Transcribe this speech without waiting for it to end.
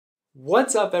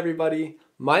What's up, everybody?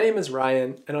 My name is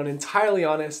Ryan, and on Entirely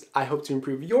Honest, I hope to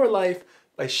improve your life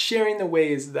by sharing the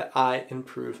ways that I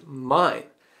improve mine.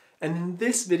 And in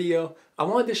this video, I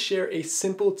wanted to share a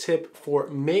simple tip for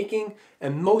making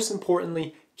and most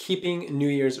importantly, keeping New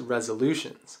Year's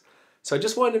resolutions. So I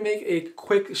just wanted to make a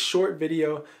quick short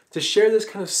video to share this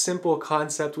kind of simple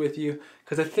concept with you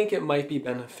because I think it might be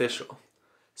beneficial.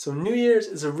 So New Year's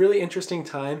is a really interesting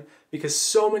time because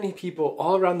so many people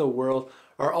all around the world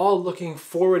are all looking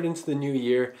forward into the new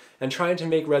year and trying to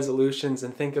make resolutions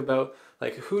and think about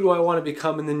like, who do I want to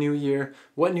become in the new year?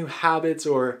 What new habits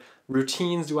or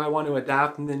routines do I want to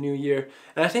adapt in the new year?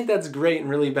 And I think that's great and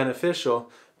really beneficial.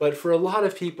 But for a lot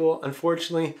of people,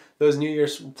 unfortunately, those New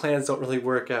Year's plans don't really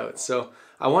work out. So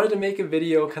I wanted to make a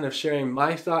video kind of sharing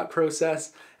my thought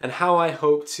process and how I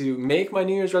hope to make my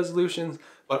New Year's resolutions,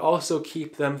 but also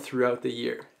keep them throughout the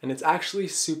year. And it's actually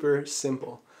super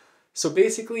simple. So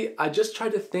basically, I just try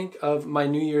to think of my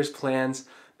New Year's plans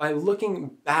by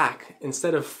looking back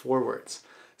instead of forwards.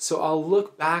 So I'll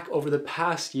look back over the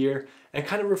past year and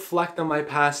kind of reflect on my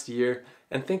past year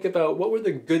and think about what were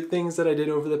the good things that I did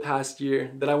over the past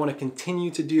year that I want to continue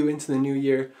to do into the new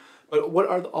year, but what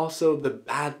are also the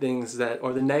bad things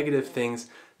or the negative things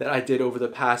that I did over the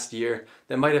past year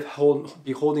that might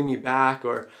be holding me back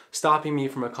or stopping me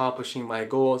from accomplishing my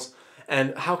goals,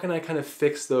 and how can I kind of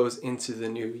fix those into the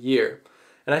new year?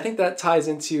 And I think that ties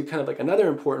into kind of like another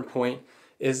important point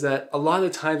is that a lot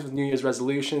of the times with New Year's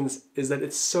resolutions is that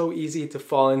it's so easy to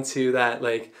fall into that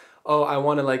like, oh, I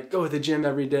want to like go to the gym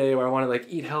every day, or I want to like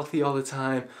eat healthy all the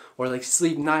time, or like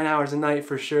sleep 9 hours a night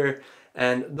for sure.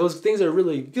 And those things are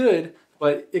really good,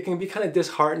 but it can be kind of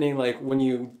disheartening like when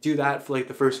you do that for like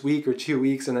the first week or 2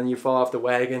 weeks and then you fall off the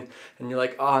wagon and you're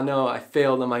like, oh no, I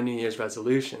failed on my New Year's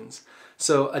resolutions.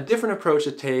 So a different approach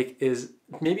to take is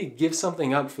maybe give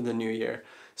something up for the new year.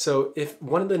 So if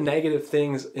one of the negative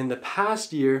things in the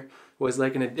past year was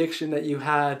like an addiction that you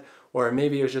had, or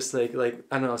maybe it was just like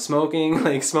I don't know, smoking,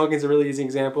 like smoking is a really easy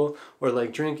example, or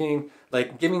like drinking,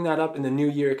 like giving that up in the new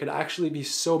year could actually be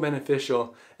so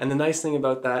beneficial. And the nice thing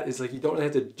about that is like you don't really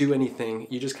have to do anything,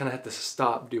 you just kind of have to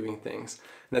stop doing things.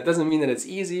 And that doesn't mean that it's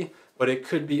easy, but it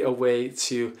could be a way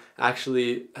to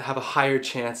actually have a higher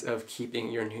chance of keeping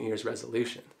your New Year's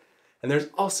resolution. And there's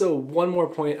also one more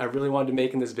point I really wanted to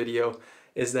make in this video,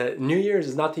 is that New Year's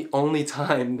is not the only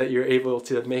time that you're able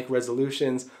to make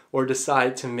resolutions or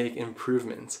decide to make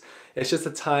improvements. It's just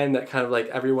a time that kind of like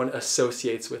everyone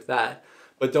associates with that.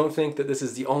 But don't think that this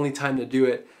is the only time to do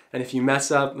it. And if you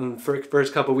mess up in the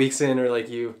first couple weeks in, or like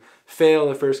you fail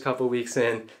the first couple weeks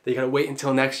in, then you gotta wait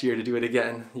until next year to do it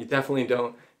again. You definitely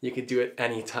don't. You could do it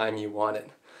anytime you want it.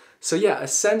 So yeah,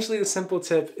 essentially the simple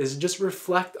tip is just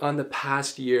reflect on the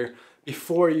past year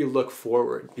before you look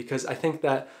forward, because I think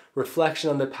that reflection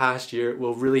on the past year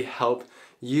will really help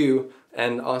you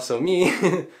and also me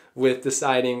with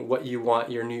deciding what you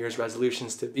want your New Year's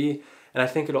resolutions to be, and I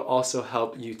think it'll also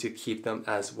help you to keep them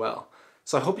as well.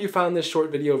 So I hope you found this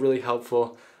short video really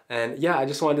helpful, and yeah, I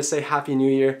just wanted to say Happy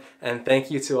New Year and thank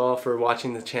you to all for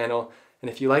watching the channel, and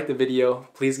if you like the video,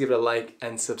 please give it a like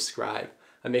and subscribe.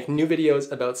 I make new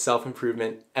videos about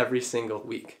self-improvement every single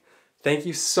week. Thank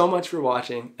you so much for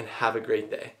watching and have a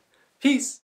great day.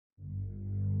 Peace!